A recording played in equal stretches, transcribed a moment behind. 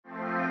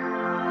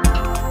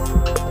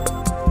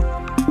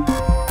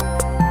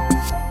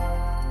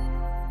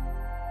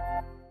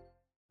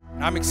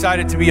I'm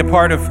excited to be a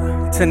part of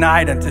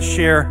tonight and to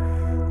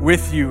share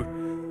with you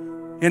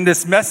in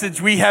this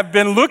message we have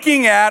been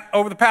looking at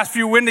over the past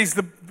few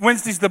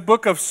Wednesdays, the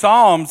book of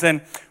Psalms.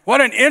 And what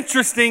an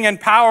interesting and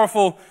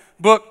powerful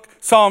book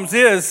Psalms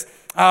is.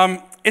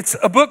 It's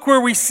a book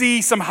where we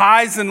see some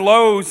highs and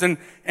lows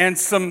and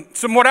some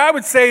what I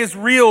would say is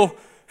real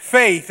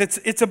faith.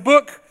 It's a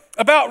book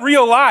about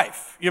real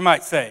life, you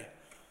might say.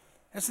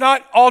 It's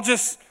not all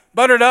just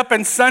buttered up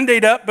and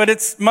Sundayed up, but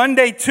it's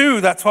Monday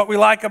too. That's what we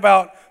like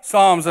about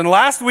Psalms. And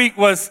last week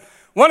was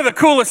one of the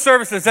coolest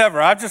services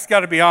ever. I've just got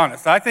to be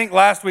honest. I think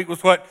last week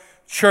was what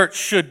church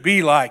should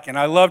be like. And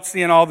I loved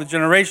seeing all the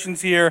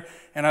generations here,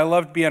 and I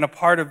loved being a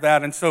part of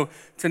that. And so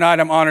tonight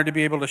I'm honored to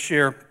be able to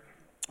share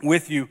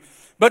with you.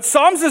 But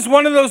Psalms is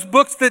one of those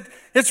books that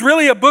it's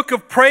really a book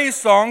of praise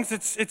songs.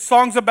 It's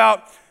songs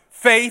about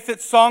faith.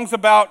 It's songs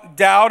about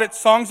doubt. It's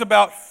songs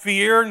about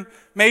fear and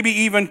maybe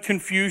even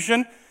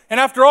confusion. And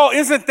after all,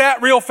 isn't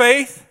that real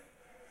faith?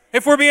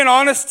 If we're being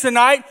honest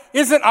tonight,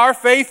 isn't our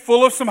faith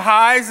full of some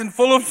highs and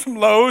full of some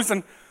lows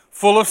and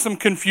full of some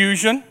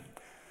confusion?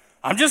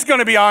 I'm just going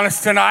to be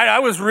honest tonight. I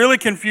was really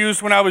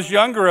confused when I was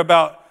younger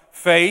about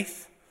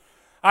faith.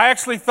 I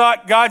actually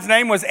thought God's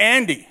name was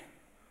Andy.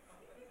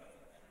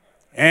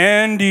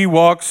 Andy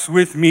walks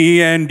with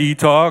me, Andy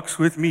talks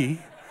with me,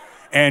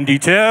 Andy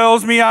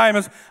tells me I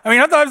thought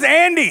it was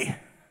Andy.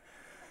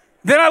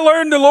 Then I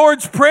learned the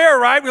Lord's Prayer,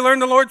 right? We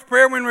learned the Lord's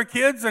Prayer when we were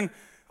kids, and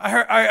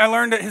I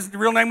learned that his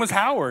real name was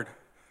Howard.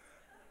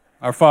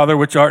 Our Father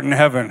which art in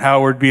heaven,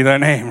 hallowed be thy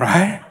name,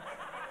 right?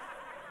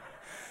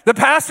 The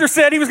pastor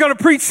said he was going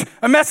to preach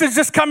a message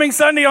this coming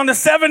Sunday on the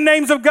 7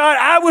 names of God.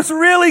 I was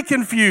really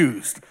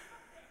confused.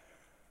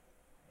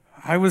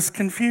 I was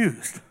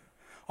confused.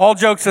 All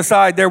jokes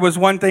aside, there was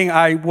one thing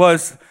I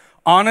was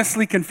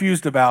honestly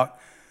confused about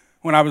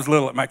when I was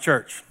little at my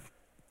church.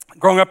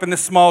 Growing up in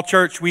this small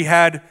church, we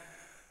had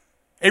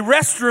a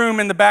restroom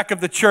in the back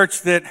of the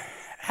church that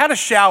had a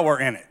shower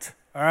in it,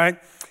 all right?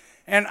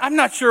 And I'm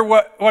not sure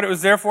what it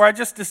was there for. I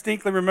just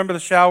distinctly remember the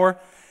shower.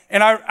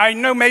 And I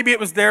know maybe it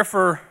was there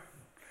for,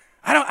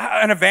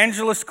 an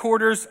evangelist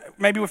quarters.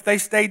 Maybe if they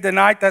stayed the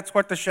night, that's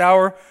what the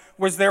shower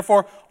was there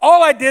for.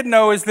 All I did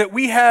know is that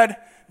we had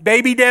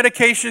baby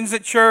dedications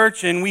at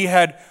church, and we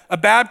had a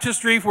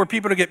baptistry for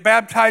people to get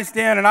baptized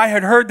in, and I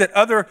had heard that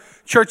other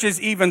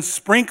churches even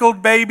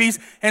sprinkled babies.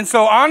 And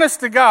so, honest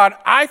to God,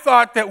 I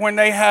thought that when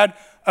they had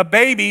a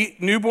baby,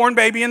 newborn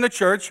baby in the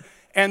church,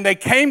 and they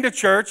came to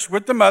church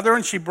with the mother,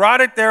 and she brought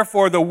it there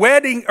for the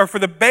wedding or for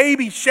the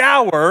baby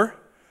shower,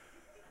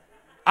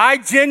 I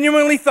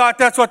genuinely thought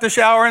that's what the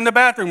shower in the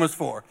bathroom was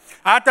for.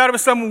 I thought it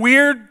was some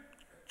weird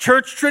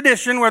church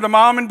tradition where the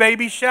mom and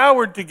baby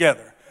showered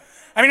together.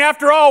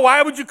 After all,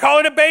 why would you call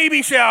it a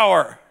baby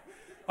shower?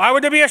 Why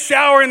would there be a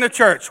shower in the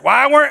church?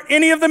 Why weren't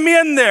any of the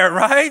men there,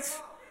 right?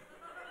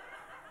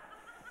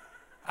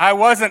 I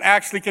wasn't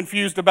actually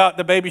confused about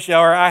the baby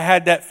shower. I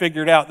had that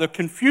figured out. The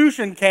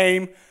confusion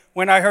came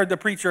when I heard the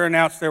preacher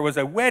announce there was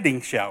a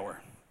wedding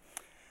shower.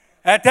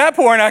 At that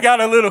point, I got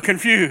a little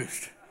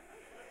confused.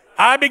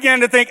 I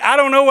began to think, I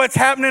don't know what's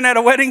happening at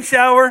a wedding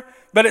shower,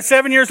 but at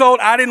 7 years old,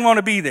 I didn't want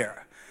to be there.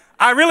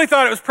 I really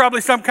thought it was probably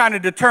some kind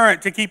of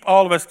deterrent to keep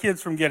all of us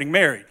kids from getting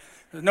married.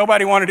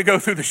 Nobody wanted to go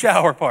through the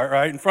shower part,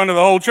 right, in front of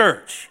the whole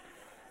church.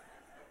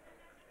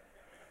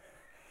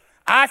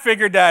 I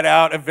figured that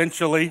out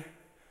eventually,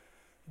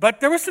 but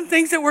there were some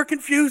things that were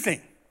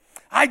confusing.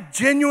 I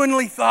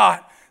genuinely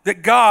thought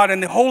that God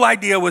and the whole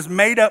idea was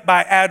made up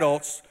by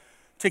adults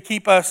to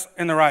keep us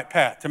in the right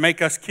path, to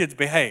make us kids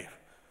behave.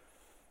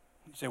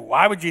 You say,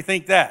 why would you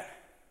think that?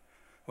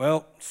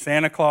 Well,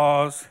 Santa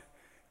Claus,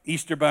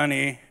 Easter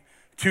Bunny,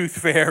 Tooth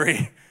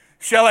Fairy.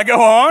 Shall I go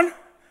on?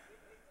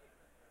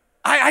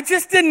 I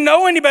just didn't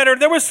know any better.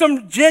 There was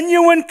some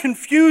genuine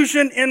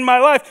confusion in my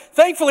life.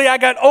 Thankfully, I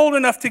got old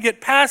enough to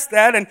get past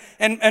that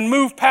and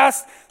move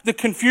past the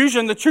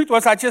confusion. The truth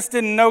was I just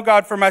didn't know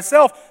God for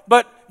myself.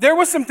 But there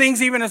were some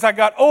things even as I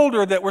got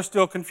older that were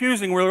still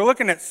confusing. We were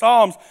looking at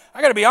Psalms.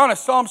 I got to be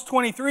honest, Psalms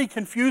 23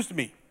 confused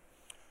me.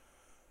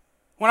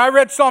 When I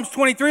read Psalms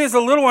 23 as a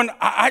little one,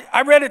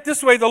 I read it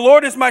this way: the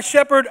Lord is my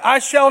shepherd, I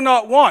shall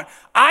not want.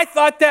 I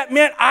thought that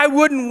meant I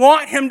wouldn't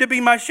want him to be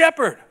my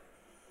shepherd.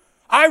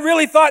 I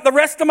really thought the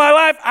rest of my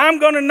life, I'm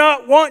going to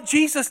not want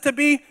Jesus to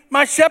be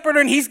my shepherd,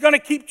 and he's going to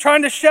keep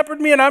trying to shepherd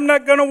me, and I'm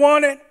not going to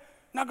want it.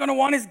 Not going to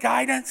want his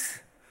guidance.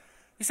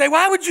 You say,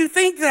 why would you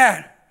think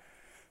that?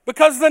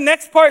 Because the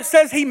next part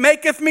says, he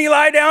maketh me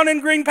lie down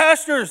in green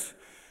pastures.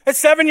 At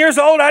 7 years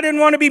old, I didn't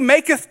want to be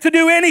maketh to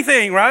do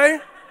anything, right?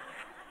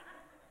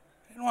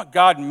 I didn't want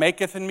God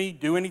maketh in me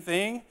do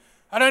anything.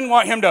 I didn't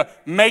want him to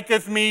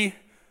maketh me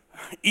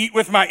eat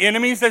with my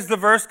enemies, as the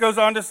verse goes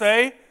on to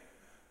say.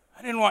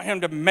 I didn't want him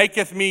to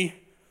maketh me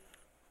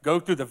go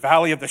through the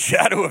valley of the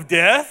shadow of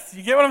death.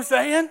 You get what I'm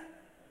saying?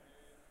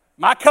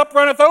 My cup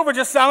runneth over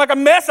just sounded like a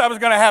mess I was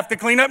going to have to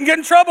clean up and get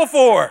in trouble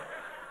for.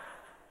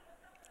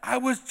 I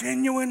was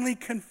genuinely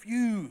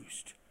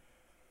confused.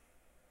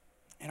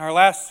 In our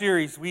last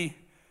series, we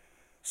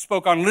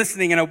spoke on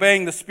listening and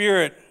obeying the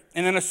Spirit.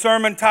 And in a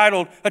sermon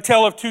titled A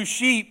Tale of Two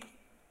Sheep,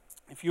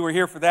 if you were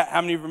here for that,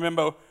 how many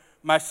remember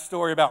my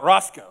story about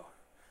Roscoe?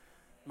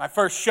 My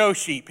first show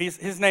sheep.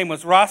 His name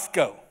was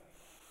Roscoe.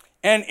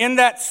 And in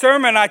that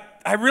sermon,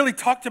 I really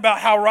talked about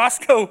how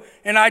Roscoe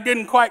and I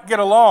didn't quite get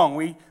along.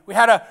 We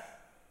had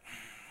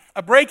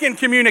a break in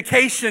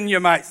communication, you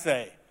might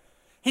say.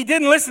 He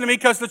didn't listen to me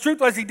because the truth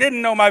was he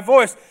didn't know my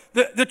voice.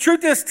 The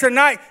truth is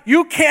tonight,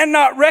 you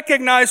cannot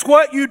recognize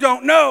what you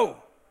don't know.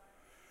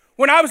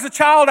 When I was a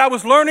child, I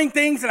was learning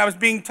things and I was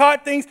being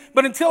taught things,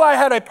 but until I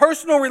had a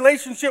personal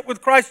relationship with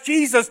Christ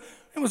Jesus,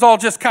 it was all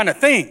just kind of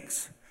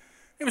things.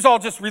 It was all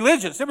just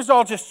religious. It was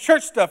all just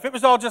church stuff. It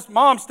was all just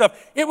mom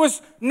stuff. It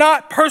was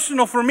not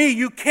personal for me.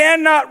 You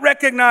cannot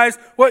recognize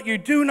what you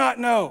do not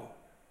know.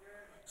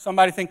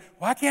 Somebody think,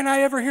 why can't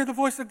I ever hear the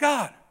voice of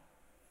God?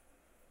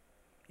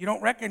 You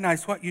don't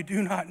recognize what you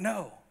do not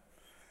know.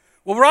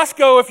 Well,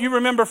 Roscoe, if you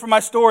remember from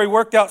my story,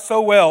 worked out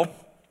so well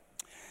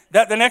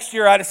that the next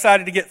year I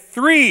decided to get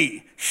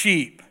 3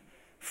 sheep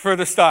for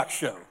the stock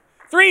show.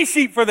 3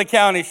 sheep for the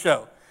county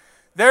show.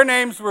 Their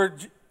names were,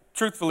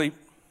 truthfully,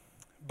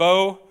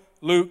 Bo,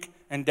 Luke,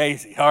 and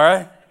Daisy, all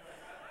right?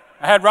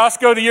 I had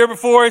Roscoe the year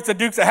before. It's a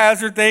Dukes of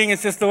Hazzard thing.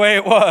 It's just the way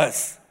it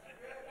was.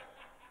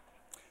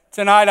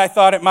 Tonight, I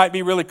thought it might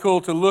be really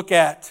cool to look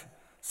at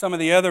some of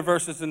the other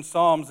verses in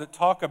Psalms that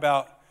talk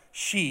about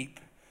sheep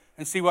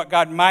and see what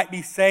God might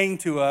be saying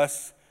to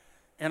us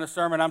in a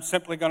sermon I'm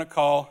simply going to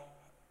call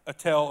A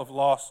Tale of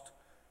Lost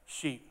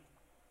Sheep.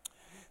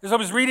 As I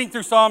was reading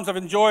through Psalms, I've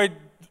enjoyed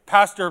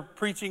Pastor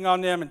preaching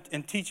on them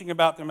and teaching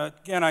about them.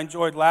 Again, I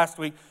enjoyed last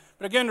week.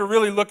 But again, to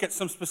really look at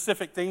some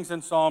specific things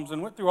in Psalms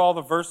and went through all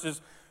the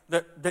verses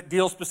that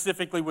deal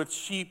specifically with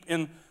sheep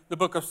in the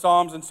book of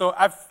Psalms. And so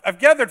I've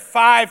gathered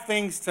 5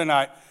 things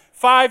tonight.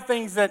 5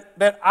 things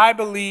that I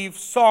believe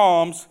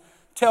Psalms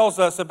tells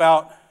us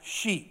about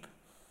sheep.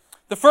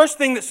 The first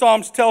thing that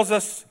Psalms tells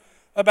us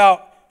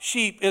about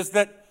sheep is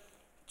that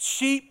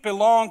sheep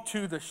belong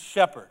to the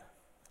shepherd.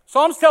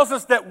 Psalms tells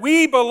us that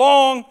we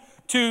belong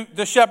to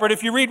the shepherd.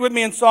 If you read with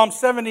me in Psalm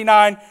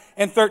 79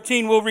 and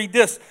 13, we'll read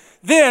this.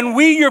 Then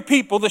we, your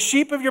people, the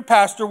sheep of your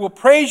pasture, will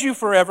praise you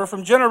forever.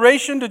 From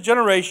generation to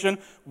generation,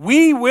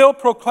 we will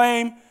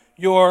proclaim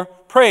your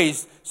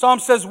praise. Psalm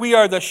says we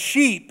are the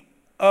sheep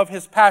of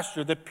his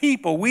pasture, the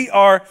people. We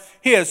are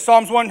his.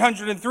 Psalms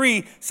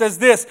 103 says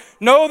this,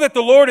 know that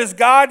the Lord is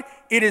God.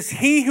 It is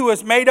he who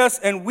has made us,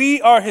 and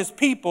we are his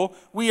people.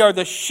 We are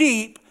the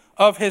sheep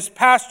of his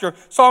pasture.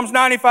 Psalms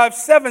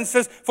 95:7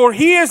 says, for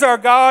he is our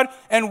God,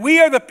 and we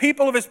are the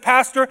people of his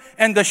pasture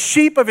and the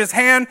sheep of his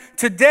hand.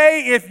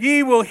 Today, if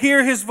ye will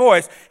hear his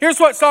voice. Here's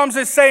what Psalms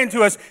is saying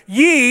to us.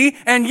 Ye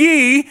and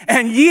ye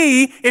and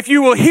ye, if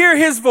you will hear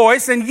his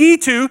voice, and ye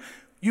too,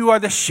 you are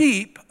the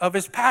sheep of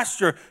his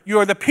pasture. You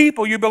are the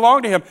people. You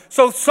belong to him.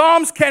 So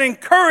Psalms can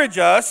encourage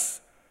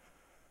us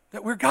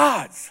that we're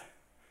God's,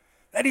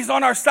 that he's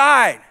on our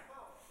side,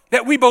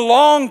 that we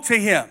belong to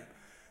him.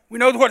 We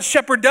know what a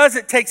shepherd does.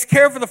 It takes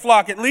care of the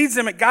flock. It leads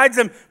them. It guides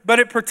them, but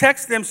it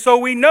protects them. So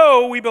we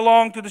know we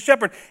belong to the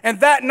shepherd. And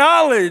that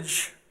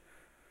knowledge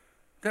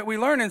that we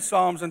learn in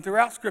Psalms and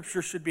throughout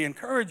Scripture should be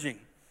encouraging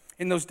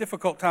in those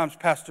difficult times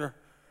Pastor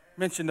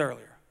mentioned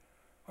earlier.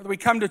 Whether we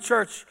come to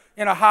church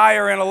in a high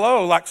or in a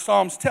low, like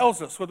Psalms tells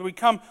us, whether we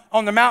come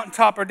on the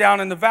mountaintop or down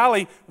in the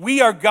valley,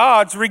 we are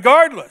God's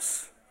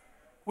regardless.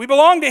 We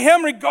belong to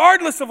him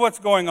regardless of what's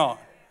going on.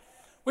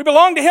 We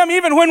belong to him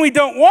even when we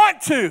don't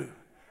want to.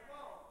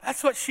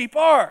 That's what sheep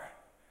are.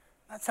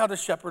 That's how the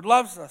shepherd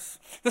loves us.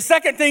 The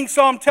second thing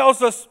Psalm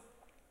tells us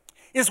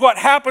is what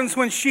happens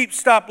when sheep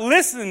stop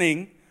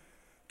listening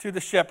to the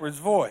shepherd's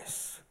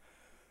voice.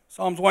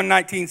 Psalms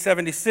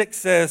 119:76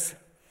 says,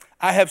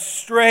 I have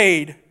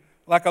strayed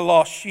like a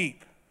lost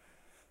sheep.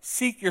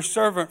 Seek your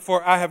servant,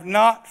 for I have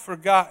not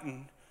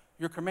forgotten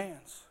your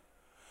commands.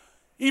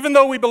 Even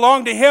though we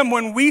belong to him,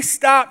 when we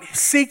stop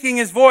seeking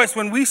his voice,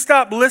 when we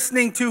stop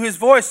listening to his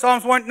voice,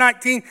 Psalms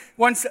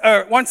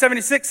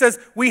 176 says,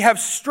 we have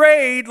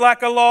strayed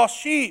like a lost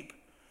sheep.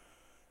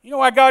 You know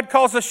why God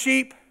calls us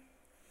sheep?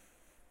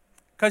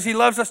 Because he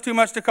loves us too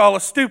much to call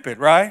us stupid,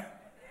 right?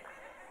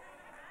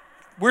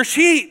 We're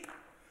sheep,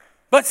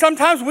 but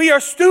sometimes we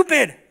are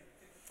stupid.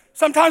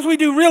 Sometimes we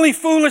do really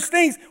foolish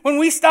things. When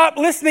we stop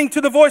listening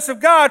to the voice of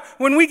God,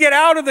 when we get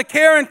out of the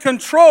care and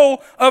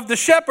control of the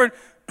shepherd,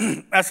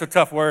 that's a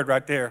tough word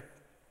right there.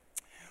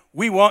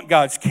 We want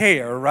God's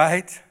care,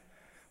 right?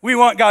 We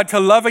want God to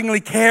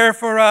lovingly care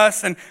for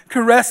us and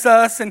caress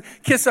us and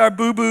kiss our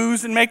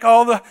boo-boos and make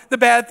all the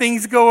bad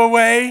things go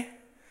away.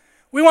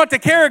 We want the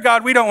care of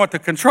God. We don't want the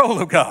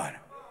control of God.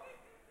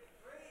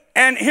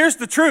 And here's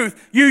the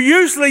truth. You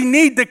usually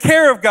need the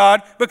care of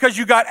God because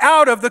you got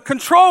out of the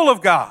control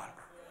of God.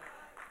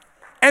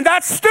 And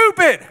that's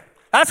stupid.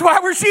 That's why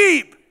we're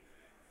sheep.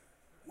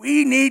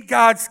 We need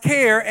God's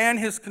care and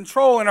his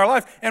control in our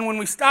lives. And when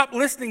we stop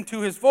listening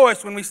to his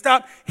voice, when we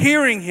stop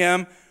hearing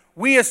him,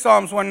 we, as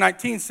Psalms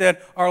 119 said,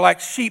 are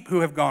like sheep who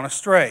have gone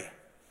astray.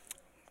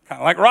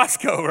 Kind of like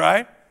Roscoe,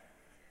 right?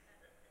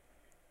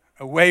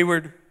 A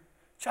wayward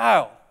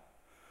child.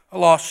 a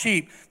lost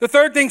sheep. The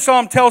third thing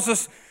Psalm tells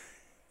us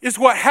is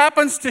what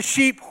happens to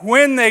sheep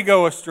when they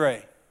go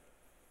astray.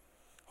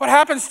 What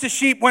happens to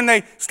sheep when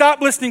they stop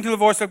listening to the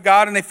voice of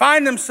God and they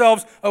find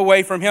themselves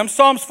away from Him?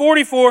 Psalms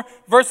 44,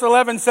 verse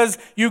 11 says,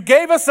 "You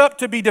gave us up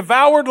to be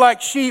devoured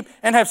like sheep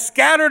and have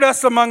scattered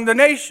us among the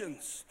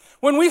nations."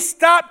 When we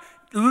stop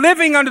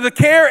living under the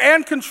care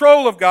and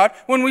control of God,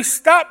 when we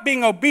stop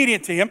being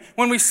obedient to Him,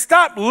 when we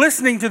stop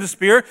listening to the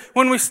Spirit,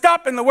 when we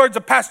stop, in the words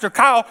of Pastor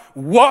Kyle,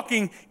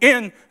 walking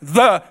in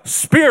the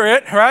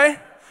Spirit, right?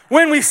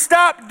 When we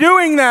stop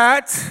doing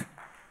that,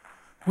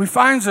 we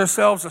find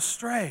ourselves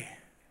astray.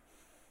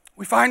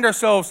 We find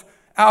ourselves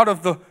out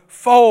of the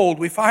fold.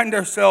 We find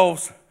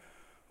ourselves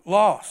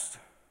lost.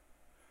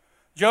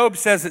 Job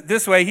says it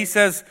this way. He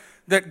says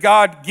that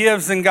God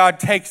gives and God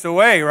takes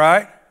away,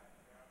 right?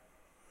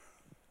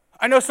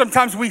 I know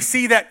sometimes we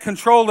see that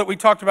control that we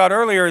talked about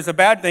earlier as a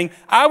bad thing.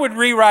 I would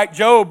rewrite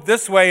Job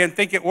this way and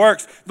think it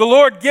works. The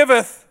Lord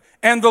giveth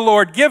and the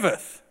Lord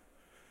giveth.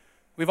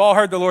 We've all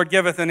heard the Lord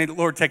giveth and the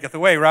Lord taketh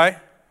away, right?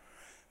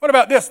 What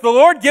about this? The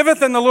Lord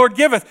giveth and the Lord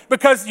giveth,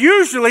 because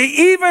usually,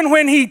 even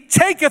when He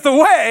taketh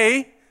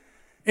away,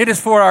 it is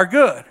for our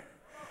good.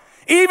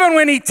 Even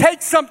when He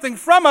takes something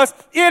from us,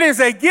 it is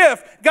a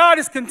gift. God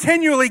is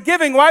continually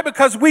giving. Why?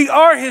 Because we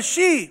are His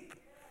sheep.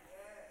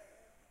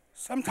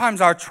 Sometimes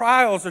our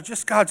trials are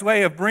just God's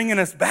way of bringing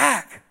us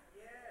back.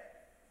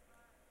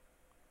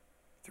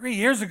 3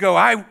 years ago,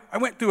 I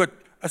went through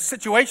a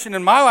situation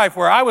in my life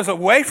where I was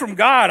away from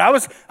God. I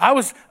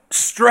was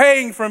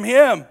straying from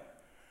Him.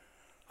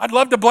 I'd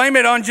love to blame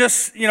it on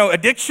just,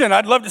 addiction.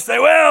 I'd love to say,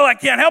 well, I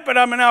can't help it.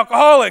 I'm an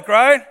alcoholic,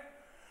 right?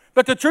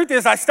 But the truth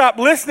is I stopped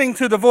listening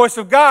to the voice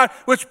of God,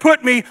 which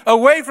put me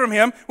away from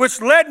Him, which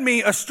led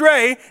me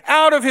astray,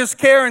 out of His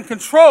care and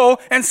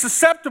control, and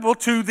susceptible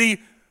to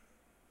the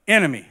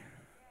enemy.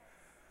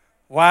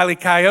 Wile E.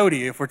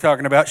 Coyote, if we're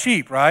talking about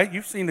sheep, right?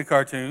 You've seen the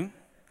cartoon.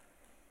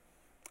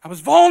 I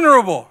was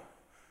vulnerable.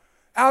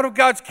 Out of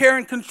God's care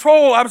and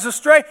control, I was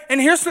astray.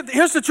 And here's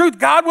the truth.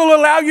 God will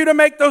allow you to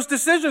make those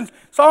decisions.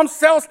 Psalms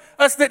tells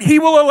us that He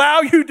will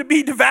allow you to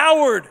be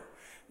devoured.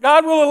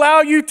 God will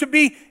allow you to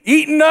be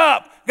eaten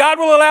up. God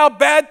will allow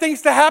bad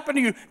things to happen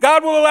to you.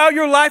 God will allow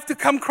your life to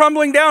come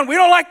crumbling down. We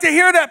don't like to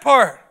hear that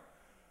part.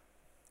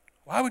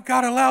 Why would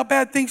God allow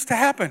bad things to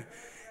happen?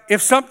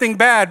 If something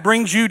bad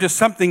brings you to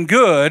something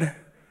good,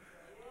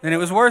 then it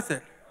was worth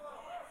it.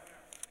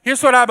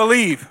 Here's what I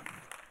believe.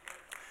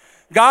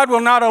 God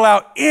will not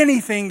allow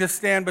anything to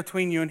stand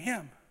between you and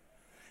Him.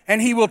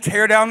 And He will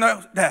tear down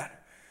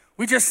that.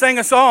 We just sang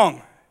a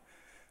song.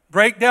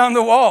 Break down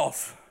the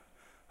walls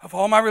of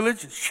all my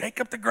religion. Shake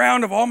up the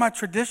ground of all my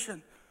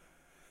tradition.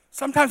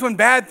 Sometimes when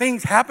bad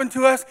things happen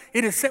to us,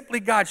 it is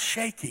simply God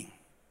shaking.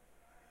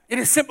 It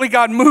is simply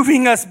God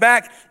moving us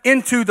back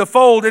into the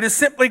fold. It is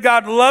simply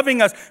God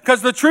loving us.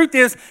 Because the truth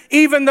is,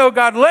 even though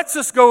God lets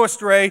us go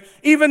astray,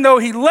 even though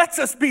He lets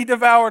us be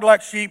devoured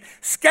like sheep,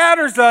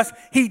 scatters us,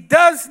 He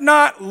does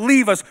not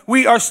leave us.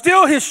 We are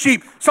still His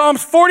sheep.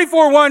 Psalms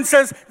 44:1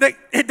 says that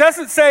it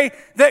doesn't say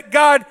that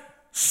God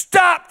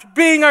stopped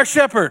being our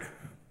shepherd.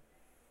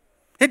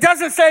 It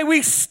doesn't say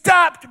we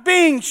stopped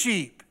being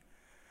sheep.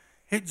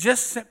 It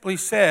just simply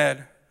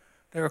said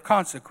there are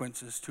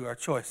consequences to our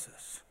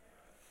choices.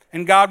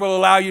 And God will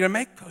allow you to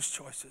make those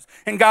choices.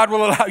 And God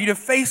will allow you to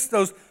face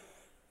those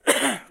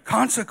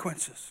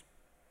consequences.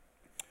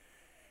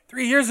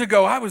 3 years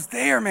ago, I was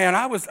there, man.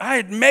 I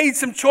had made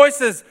some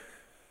choices,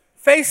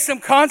 faced some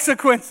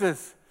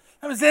consequences.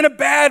 I was in a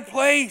bad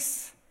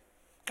place.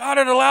 God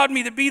had allowed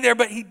me to be there,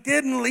 but He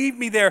didn't leave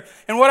me there.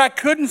 And what I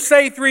couldn't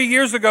say 3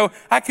 years ago,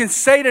 I can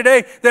say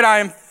today that I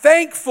am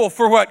thankful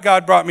for what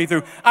God brought me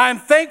through. I am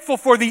thankful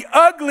for the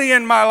ugly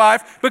in my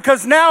life,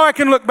 because now I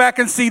can look back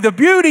and see the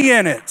beauty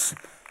in it.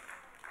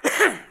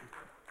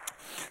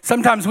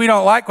 Sometimes we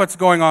don't like what's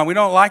going on. We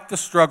don't like the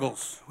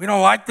struggles. We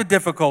don't like the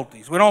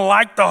difficulties. We don't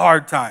like the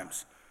hard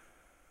times.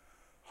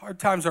 Hard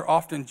times are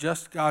often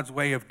just God's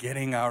way of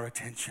getting our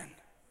attention.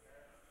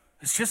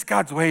 It's just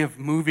God's way of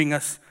moving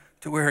us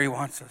to where He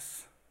wants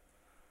us.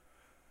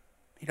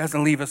 He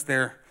doesn't leave us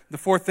there. The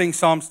fourth thing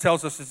Psalms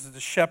tells us is that the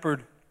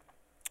shepherd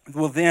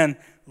will then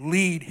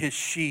lead his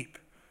sheep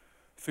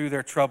through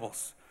their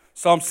troubles.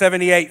 Psalm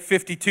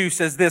 78:52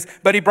 says this,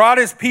 "But He brought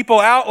His people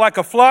out like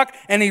a flock,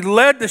 and He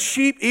led the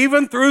sheep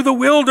even through the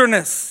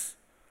wilderness."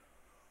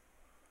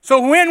 So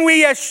when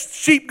we as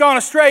sheep gone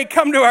astray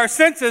come to our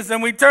senses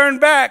and we turn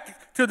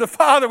back to the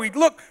Father, we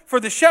look for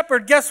the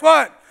shepherd, guess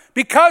what?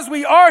 Because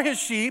we are His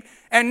sheep,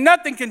 and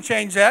nothing can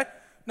change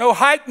that. No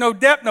height, no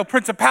depth, no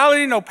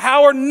principality, no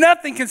power,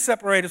 nothing can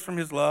separate us from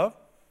His love.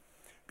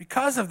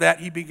 Because of that,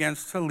 He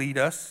begins to lead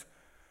us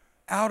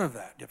out of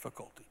that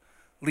difficulty.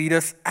 Lead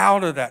us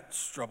out of that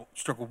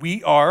struggle.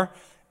 We are,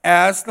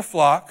 as the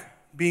flock,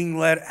 being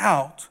led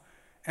out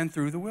and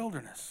through the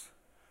wilderness.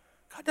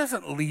 God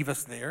doesn't leave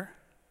us there.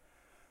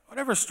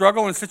 Whatever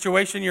struggle and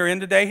situation you're in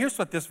today, here's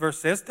what this verse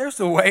says. There's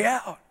a way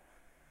out.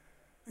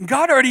 And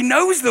God already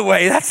knows the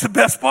way. That's the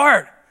best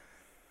part.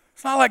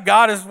 It's not like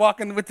God is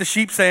walking with the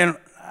sheep saying,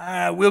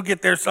 We'll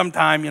get there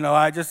sometime,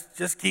 I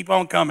just keep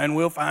on coming.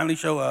 We'll finally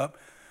show up.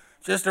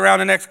 Just around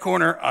the next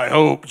corner, I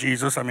hope,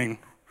 Jesus.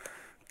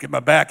 Get my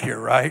back here,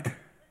 right?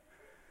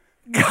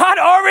 God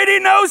already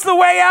knows the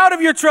way out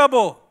of your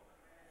trouble.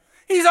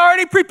 He's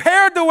already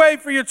prepared the way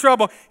for your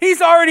trouble.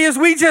 He's already, as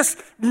we just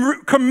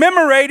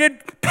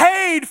commemorated,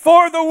 paid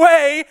for the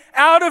way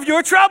out of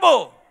your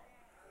trouble.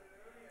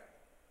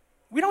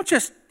 We don't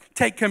just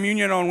take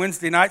communion on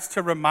Wednesday nights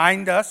to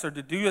remind us or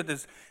to do it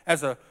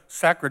as a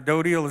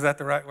sacerdotal, is that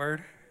the right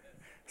word?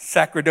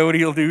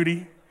 Sacerdotal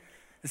duty.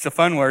 It's a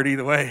fun word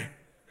either way.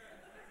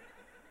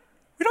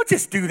 We don't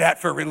just do that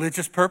for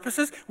religious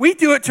purposes. We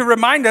do it to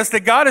remind us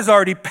that God has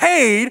already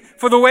paid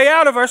for the way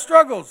out of our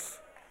struggles.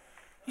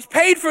 He's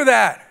paid for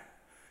that.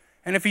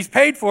 And if he's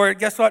paid for it,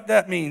 guess what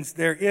that means?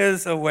 There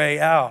is a way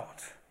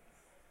out.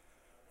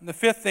 And the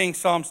fifth thing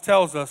Psalms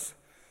tells us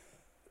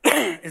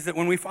is that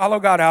when we follow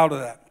God out of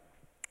that,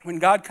 when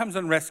God comes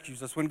and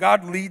rescues us, when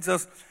God leads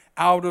us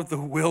out of the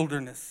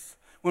wilderness,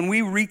 when we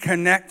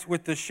reconnect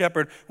with the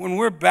shepherd, when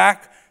we're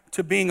back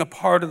to being a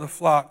part of the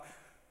flock,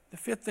 the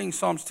fifth thing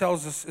Psalms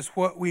tells us is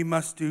what we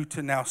must do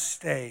to now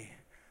stay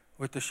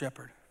with the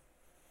shepherd.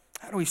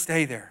 How do we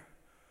stay there?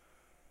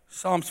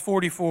 Psalms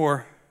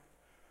 44,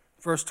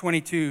 verse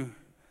 22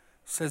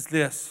 says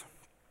this,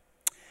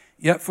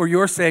 "Yet for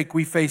your sake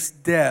we face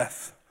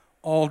death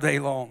all day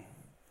long.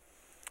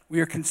 We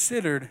are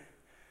considered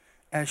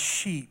as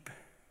sheep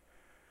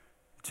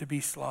to be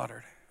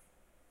slaughtered."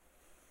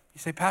 You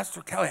say,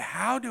 Pastor Kelly,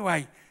 how do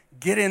I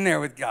get in there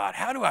with God?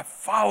 How do I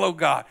follow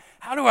God?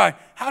 How do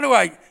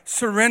I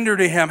surrender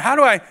to him? How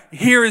do I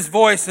hear his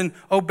voice and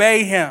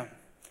obey him?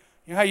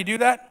 You know how you do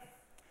that?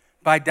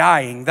 By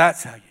dying.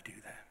 That's how you do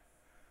that.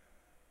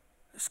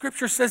 The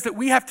scripture says that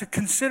we have to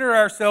consider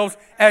ourselves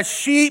as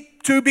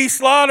sheep to be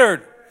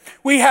slaughtered.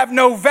 We have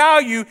no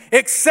value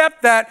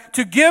except that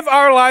to give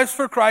our lives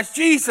for Christ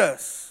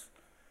Jesus.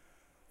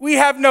 We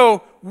have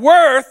no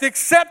worth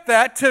except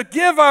that to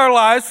give our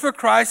lives for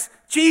Christ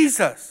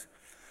Jesus.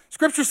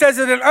 Scripture says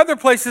it in other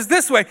places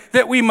this way,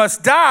 that we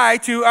must die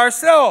to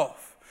ourselves,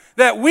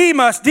 that we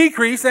must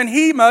decrease and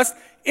he must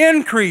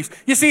increase.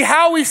 You see,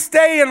 how we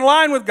stay in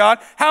line with God,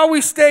 how we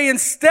stay in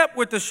step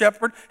with the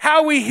shepherd,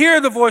 how we hear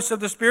the voice of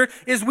the Spirit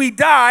is we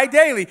die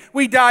daily.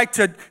 We die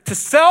to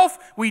self,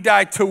 we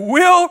die to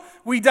will,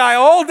 we die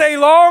all day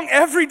long,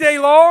 every day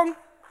long.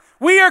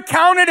 We are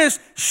counted as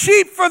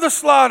sheep for the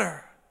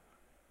slaughter.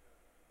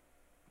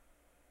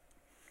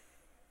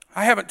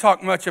 I haven't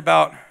talked much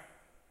about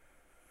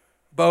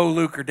Bo,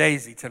 Luke, or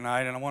Daisy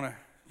tonight, and I want to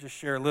just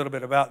share a little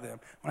bit about them.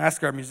 I want to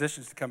ask our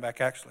musicians to come back,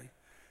 actually.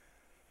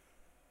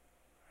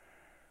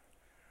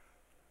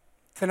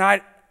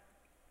 Tonight,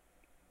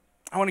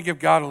 I want to give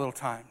God a little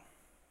time.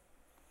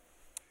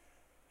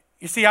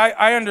 You see,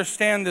 I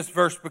understand this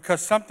verse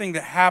because something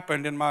that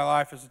happened in my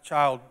life as a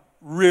child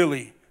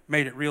really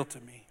made it real to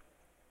me.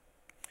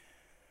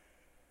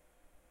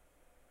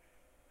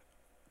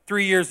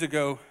 3 years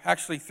ago,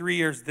 actually 3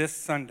 years this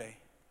Sunday,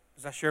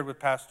 as I shared with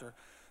Pastor,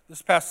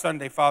 this past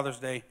Sunday, Father's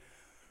Day,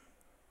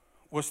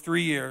 was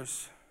 3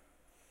 years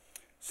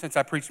since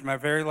I preached my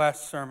very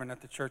last sermon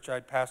at the church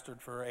I'd pastored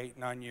for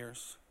 8-9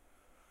 years.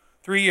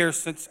 3 years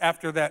since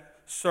after that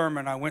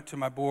sermon, I went to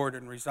my board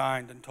and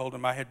resigned and told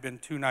them I had been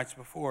 2 nights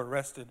before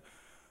arrested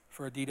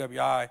for a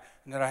DWI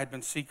and that I had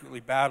been secretly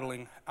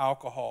battling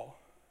alcohol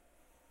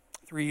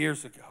 3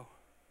 years ago.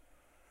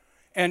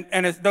 And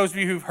as those of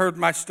you who've heard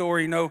my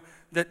story know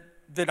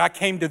that I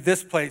came to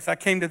this place, I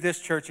came to this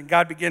church, and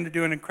God began to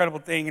do an incredible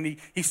thing, and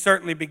He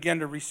certainly began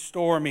to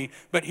restore me.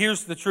 But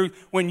here's the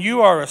truth. When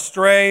you are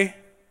astray,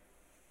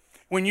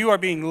 when you are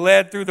being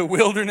led through the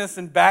wilderness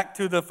and back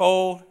to the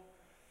fold,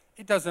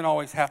 it doesn't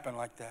always happen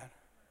like that.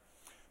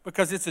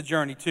 Because it's a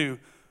journey too.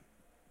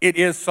 It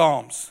is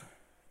Psalms.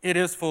 It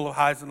is full of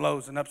highs and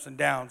lows and ups and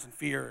downs and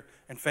fear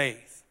and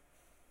faith.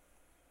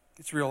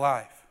 It's real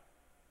life.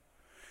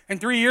 And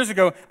 3 years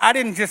ago, I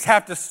didn't just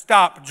have to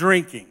stop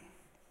drinking.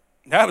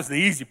 That was the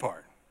easy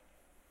part.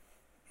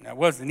 That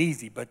wasn't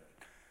easy, but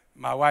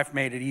my wife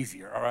made it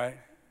easier, all right?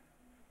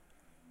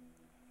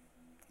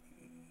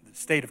 The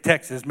state of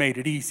Texas made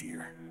it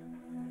easier.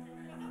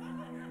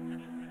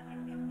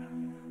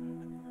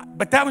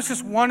 But that was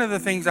just one of the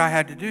things I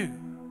had to do.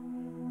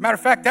 Matter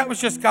of fact, that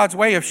was just God's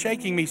way of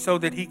shaking me so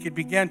that He could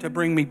begin to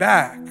bring me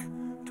back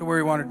to where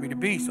He wanted me to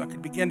be, so I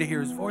could begin to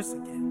hear His voice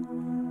again.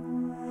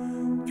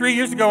 3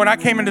 years ago when I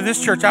came into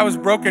this church, I was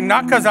broken,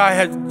 not because I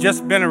had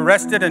just been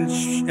arrested and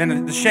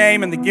the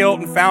shame and the guilt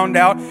and found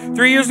out.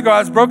 3 years ago, I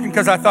was broken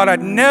because I thought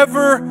I'd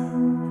never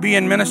be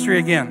in ministry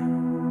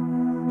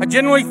again. I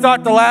genuinely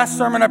thought the last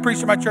sermon I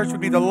preached in my church would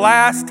be the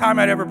last time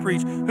I'd ever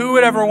preach. Who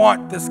would ever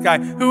want this guy?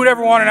 Who would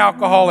ever want an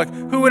alcoholic?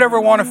 Who would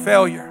ever want a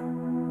failure?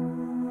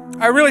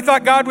 I really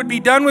thought God would be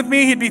done with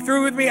me. He'd be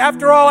through with me.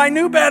 After all, I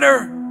knew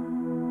better.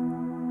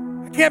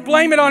 I can't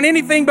blame it on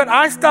anything, but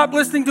I stopped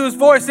listening to His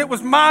voice. It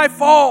was my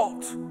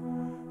fault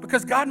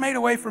because God made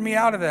a way for me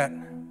out of that.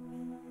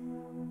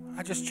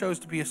 I just chose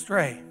to be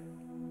astray.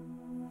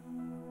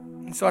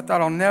 And so I thought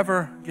I'll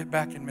never get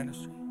back in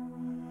ministry.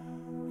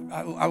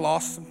 I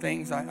lost some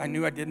things. I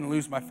knew I didn't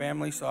lose my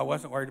family, so I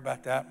wasn't worried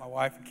about that. My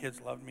wife and kids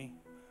loved me.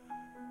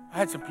 I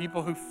had some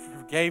people who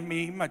forgave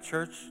me. My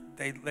church,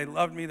 they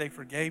loved me. They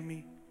forgave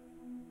me.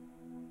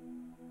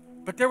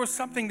 But there was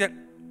something that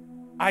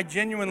I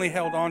genuinely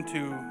held on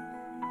to.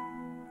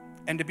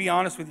 And to be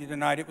honest with you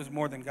tonight, it was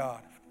more than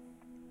God.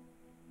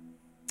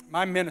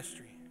 My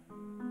ministry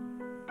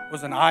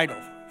was an idol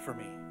for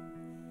me.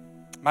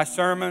 My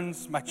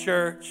sermons, my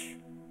church.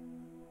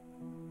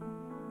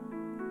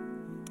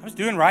 I was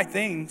doing right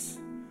things.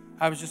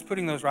 I was just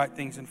putting those right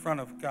things in front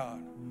of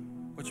God,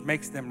 which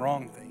makes them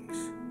wrong things.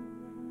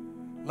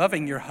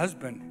 Loving your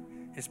husband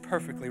is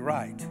perfectly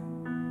right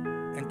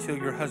until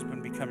your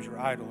husband becomes your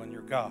idol and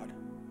your God.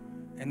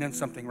 And then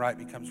something right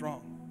becomes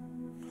wrong.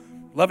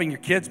 Loving your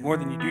kids more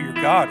than you do your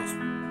God is,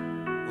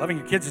 loving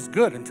your kids is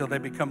good until they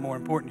become more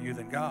important to you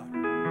than God.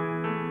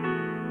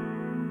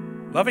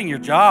 Loving your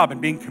job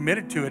and being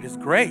committed to it is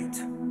great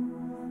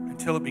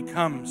until it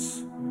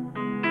becomes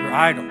your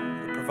idol,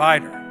 your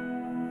provider,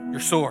 your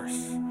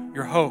source,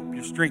 your hope,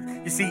 your strength.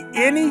 You see,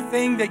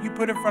 anything that you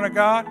put in front of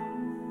God,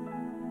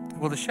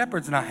 well, the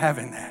shepherd's not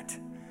having that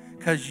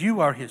because you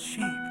are his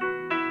sheep.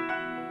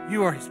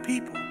 You are his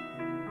people.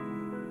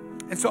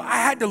 And so I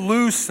had to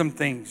lose some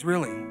things,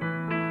 really.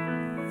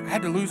 I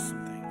had to lose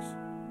some things.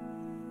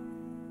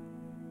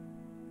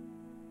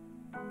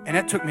 And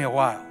that took me a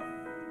while.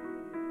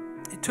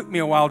 It took me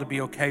a while to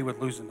be okay with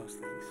losing those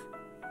things.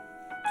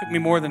 It took me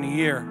more than a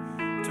year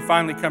to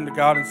finally come to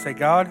God and say,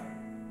 God,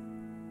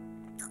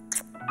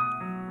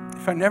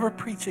 if I never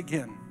preach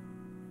again,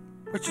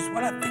 which is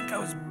what I think I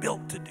was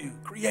built to do,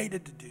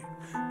 created to do,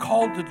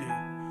 called to do,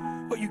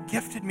 what you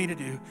gifted me to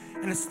do,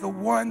 and it's the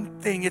one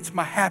thing, it's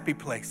my happy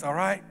place, all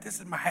right? This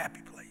is my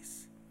happy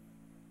place.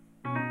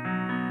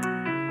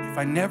 If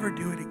I never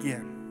do it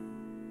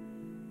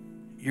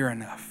again, you're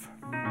enough.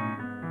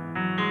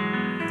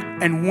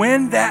 And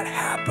when that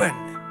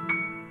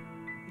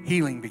happened,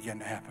 healing began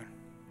to happen.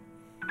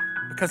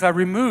 Because I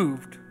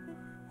removed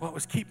what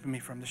was keeping me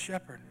from the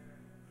shepherd.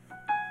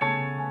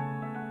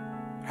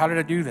 How did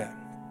I do that?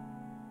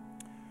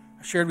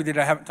 I shared with you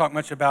that I haven't talked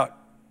much about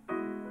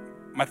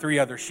my 3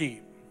 other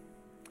sheep.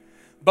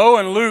 Bo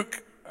and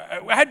Luke,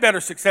 I had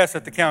better success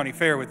at the county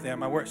fair with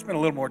them. I spent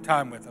a little more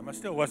time with them. I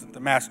still wasn't the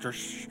master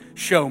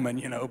showman,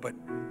 but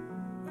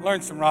I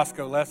learned some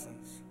Roscoe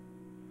lessons.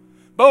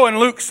 Bo and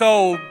Luke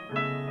sold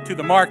to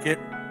the market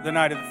the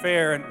night of the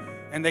fair,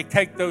 and they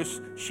take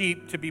those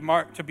sheep to be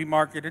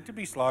marketed, to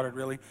be slaughtered,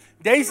 really.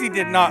 Daisy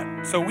did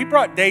not, so we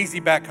brought Daisy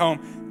back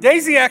home.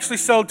 Daisy actually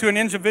sold to an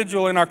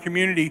individual in our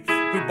community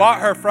who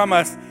bought her from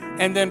us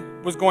and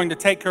then was going to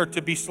take her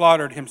to be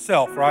slaughtered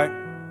himself, right?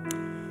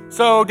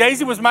 So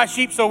Daisy was my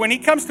sheep, so when he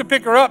comes to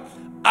pick her up,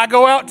 I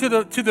go out to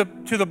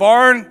the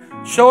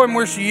barn, show him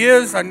where she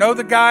is. I know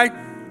the guy,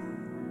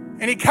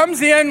 and he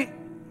comes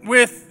in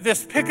with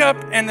this pickup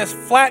and this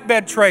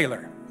flatbed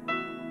trailer.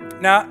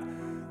 Now,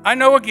 I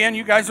know, again,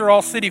 you guys are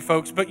all city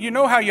folks, but you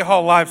know how you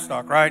haul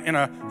livestock, right? In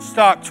a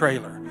stock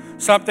trailer,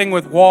 something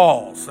with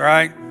walls,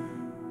 right?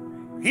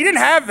 He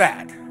didn't have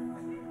that.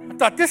 I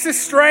thought, this is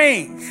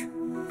strange.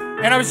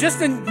 And I was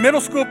just in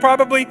middle school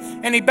probably,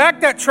 and he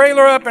backed that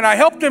trailer up, and I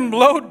helped him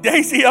load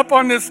Daisy up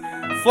on this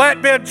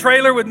flatbed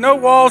trailer with no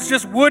walls,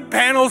 just wood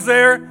panels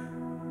there.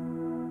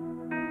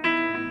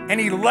 And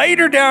he laid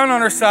her down on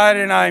her side,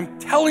 and I'm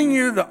telling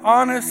you the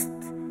honest,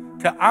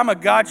 I'm a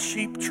God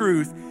sheep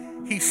truth.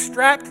 He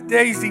strapped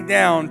Daisy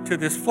down to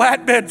this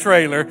flatbed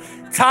trailer,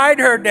 tied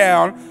her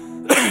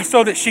down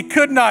so that she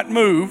could not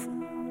move.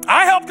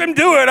 I helped him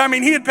do it. I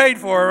mean, he had paid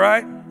for her,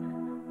 right?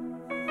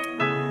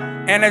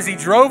 And as he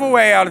drove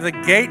away out of the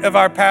gate of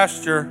our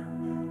pasture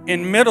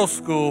in middle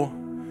school,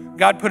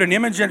 God put an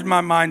image into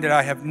my mind that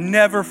I have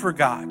never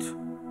forgot.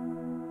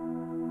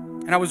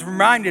 And I was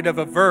reminded of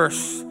a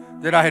verse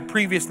that I had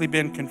previously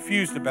been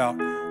confused about,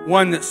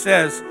 one that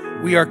says,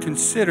 we are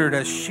considered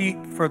as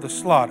sheep for the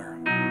slaughter.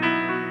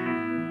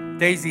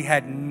 Daisy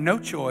had no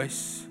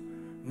choice,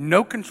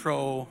 no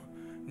control,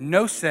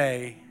 no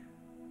say.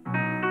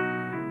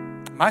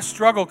 My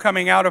struggle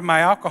coming out of my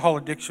alcohol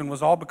addiction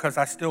was all because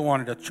I still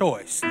wanted a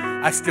choice.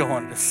 I still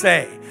wanted a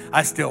say.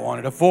 I still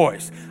wanted a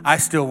voice. I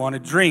still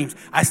wanted dreams.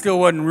 I still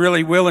wasn't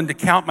really willing to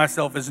count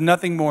myself as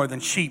nothing more than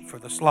sheep for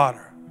the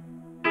slaughter.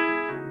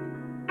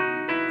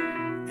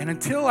 And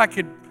until I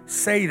could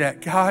say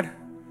that, God,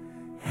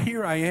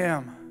 here I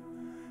am.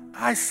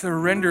 I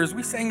surrender. As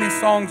we sang these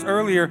songs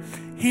earlier,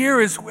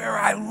 here is where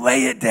I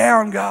lay it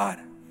down, God.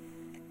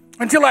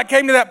 Until I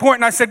came to that point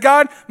and I said,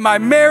 God, my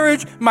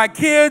marriage, my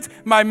kids,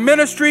 my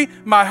ministry,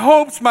 my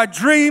hopes, my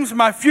dreams,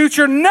 my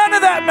future, none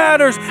of that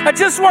matters. I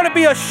just want to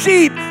be a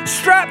sheep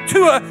strapped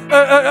to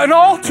an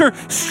altar,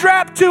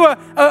 strapped to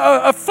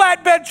a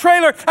flatbed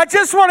trailer. I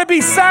just want to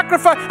be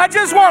sacrificed. I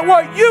just want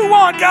what you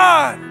want,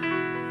 God.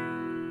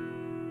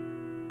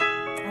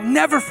 I'll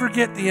never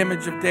forget the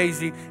image of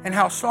Daisy and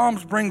how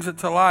Psalms brings it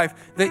to life,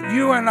 that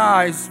you and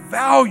I's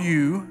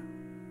value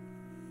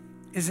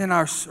is in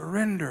our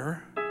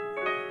surrender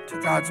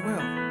to God's will.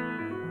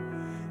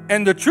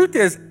 And the truth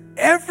is,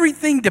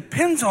 everything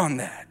depends on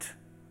that.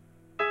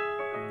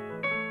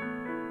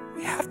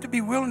 have to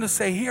be willing to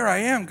say, here I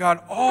am,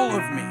 God, all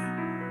of me.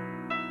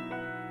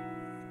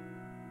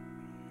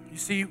 You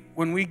see,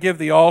 when we give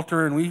the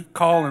altar and we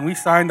call and we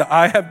sign the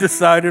I have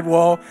decided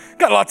wall,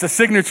 got lots of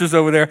signatures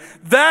over there.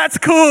 That's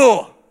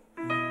cool.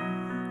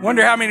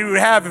 Wonder how many we would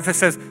have if it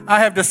says, I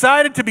have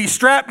decided to be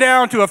strapped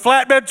down to a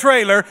flatbed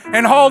trailer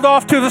and hauled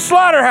off to the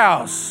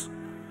slaughterhouse.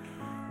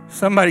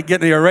 Somebody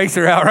get the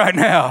eraser out right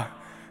now.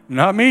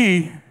 Not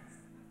me.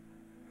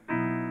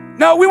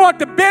 No, we want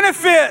the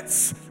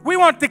benefits. We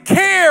want the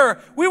care.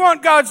 We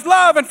want God's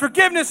love and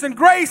forgiveness and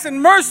grace and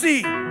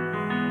mercy.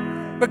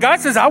 But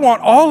God says, I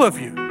want all of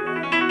you.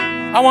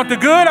 I want the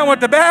good, I want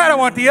the bad, I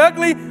want the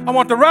ugly, I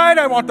want the right,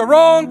 I want the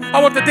wrong,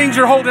 I want the things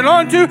you're holding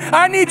on to.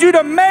 I need you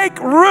to make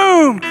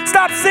room.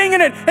 Stop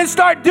singing it and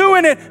start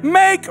doing it.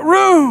 Make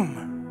room.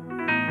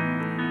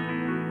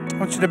 I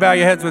want you to bow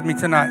your heads with me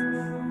tonight.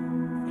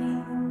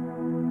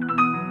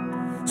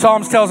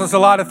 Psalms tells us a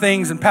lot of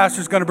things, and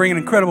Pastor's going to bring an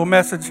incredible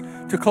message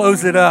to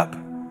close it up.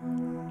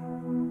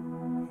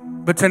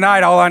 But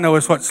tonight, all I know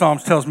is what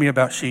Psalms tells me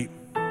about sheep.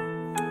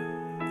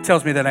 It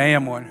tells me that I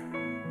am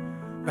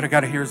one, but I got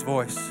to hear his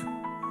voice.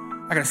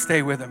 I got to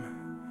stay with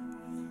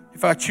him.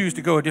 If I choose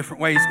to go a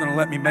different way, he's going to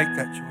let me make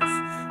that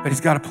choice. But he's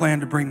got a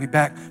plan to bring me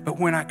back. But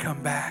when I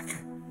come back,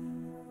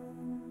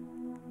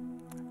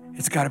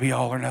 it's got to be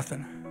all or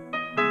nothing.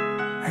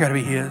 I got to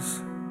be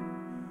his.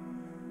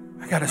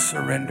 I got to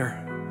surrender.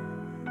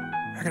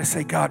 I got to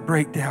say, God,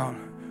 break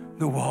down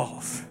the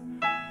walls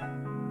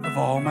of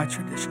all my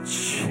traditions.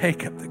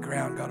 Shake up the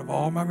ground, God, of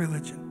all my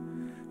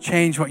religion.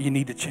 Change what you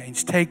need to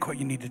change. Take what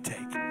you need to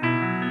take.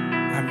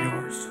 I'm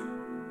yours.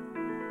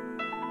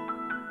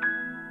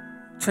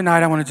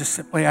 Tonight, I want to just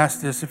simply ask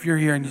this. If you're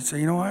here and you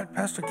say, you know what,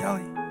 Pastor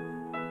Kelly,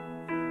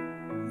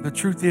 the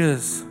truth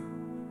is,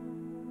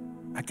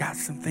 I got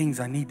some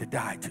things I need to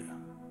die to.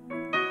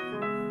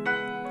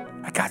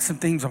 I got some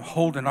things I'm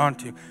holding on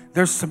to.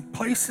 There's some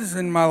places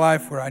in my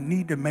life where I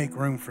need to make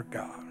room for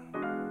God.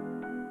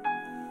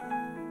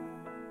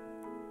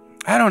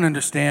 I don't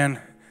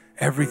understand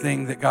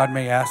everything that God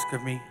may ask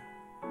of me.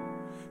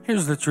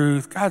 Here's the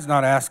truth. God's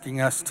not asking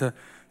us to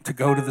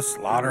go to the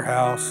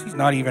slaughterhouse. He's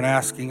not even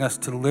asking us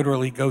to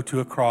literally go to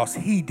a cross.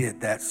 He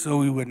did that so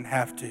we wouldn't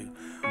have to.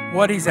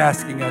 What he's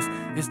asking us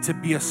is to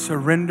be a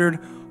surrendered,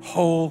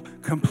 whole,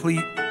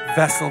 complete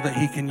vessel that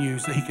he can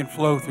use, that he can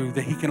flow through,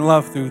 that he can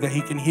love through, that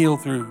he can heal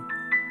through,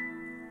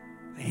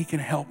 that he can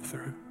help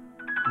through.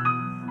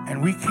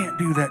 And we can't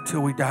do that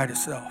till we die to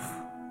self.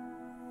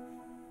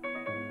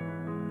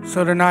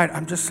 So tonight,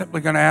 I'm just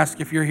simply going to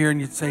ask if you're here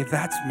and you'd say,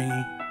 that's me.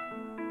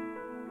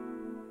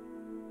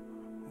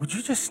 Would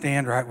you just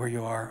stand right where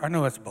you are? I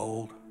know it's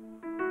bold.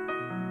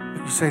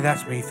 But you say,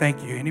 that's me.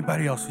 Thank you.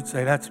 Anybody else would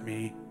say, that's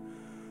me.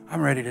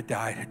 I'm ready to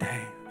die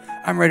today.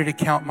 I'm ready to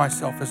count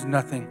myself as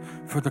nothing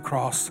for the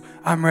cross.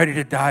 I'm ready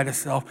to die to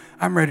self.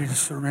 I'm ready to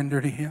surrender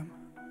to him.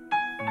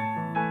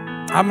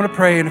 I'm going to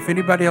pray, and if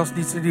anybody else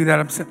needs to do that,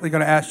 I'm simply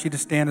going to ask you to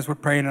stand as we're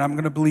praying, and I'm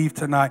going to believe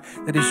tonight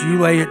that as you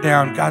lay it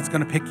down, God's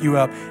going to pick you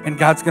up, and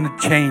God's going to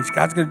change.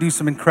 God's going to do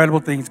some incredible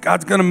things.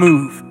 God's going to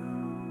move.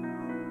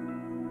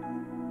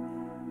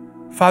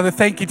 Father,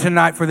 thank you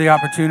tonight for the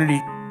opportunity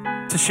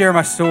to share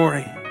my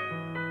story.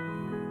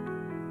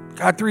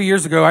 God, 3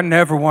 years ago, I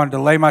never wanted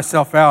to lay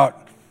myself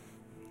out,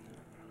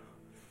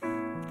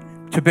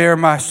 to bare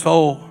my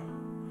soul,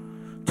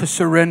 to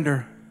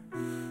surrender.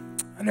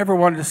 I never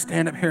wanted to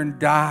stand up here and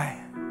die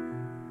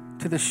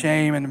to the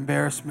shame and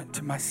embarrassment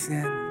to my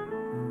sin.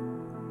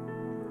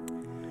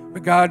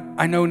 But God,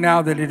 I know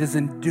now that it is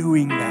in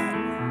doing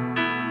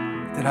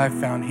that I've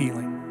found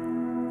healing.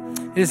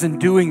 It is in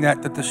doing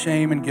that the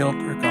shame and guilt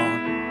are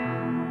gone.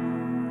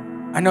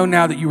 I know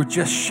now that you were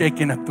just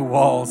shaking up the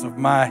walls of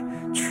my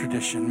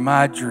tradition,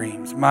 my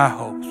dreams, my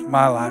hopes,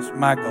 my lives,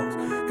 my goals.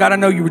 God, I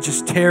know you were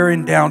just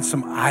tearing down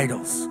some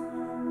idols.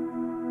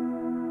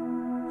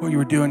 What you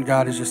were doing,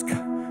 God, is just,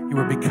 you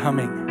were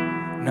becoming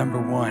number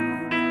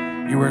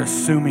one. You were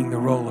assuming the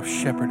role of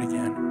shepherd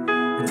again.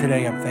 And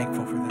today I'm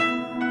thankful for that.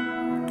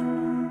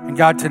 And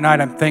God,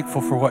 tonight I'm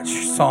thankful for what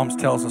Psalms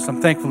tells us. I'm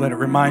thankful that it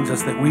reminds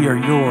us that we are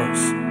yours,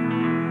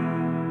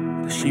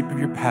 the sheep of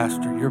your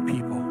pasture, your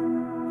people.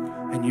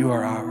 And you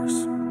are ours.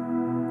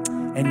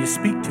 And you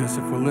speak to us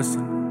if we'll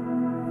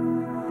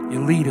listen.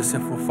 You lead us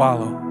if we'll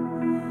follow.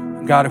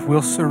 And God, if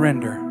we'll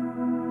surrender,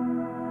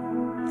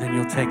 then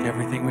you'll take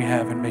everything we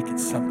have and make it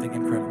something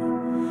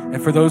incredible.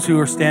 And for those who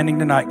are standing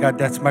tonight, God,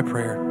 that's my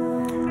prayer.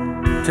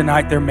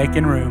 Tonight, they're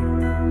making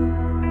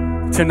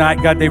room.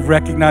 Tonight, God, they've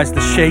recognized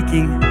the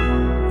shaking,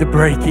 the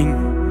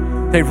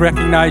breaking. They've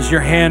recognized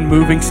your hand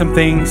moving some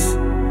things.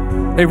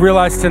 They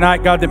realize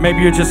tonight, God, that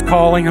maybe you're just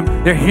calling them.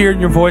 They're hearing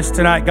your voice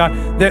tonight,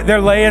 God.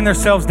 They're laying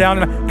themselves down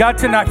tonight. God,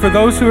 tonight, for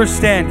those who are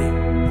standing,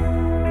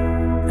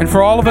 and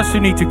for all of us who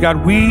need to,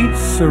 God, we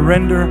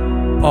surrender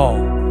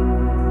all.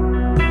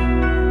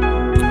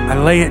 I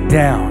lay it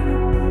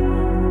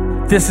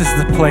down. This is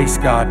the place,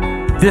 God.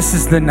 This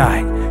is the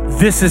night.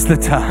 This is the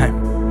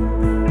time.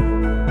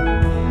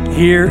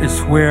 Here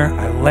is where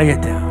I lay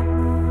it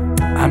down.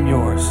 I'm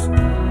yours.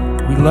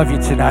 We love you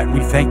tonight.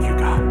 We thank you,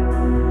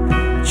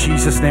 God. In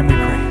Jesus' name we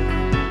pray.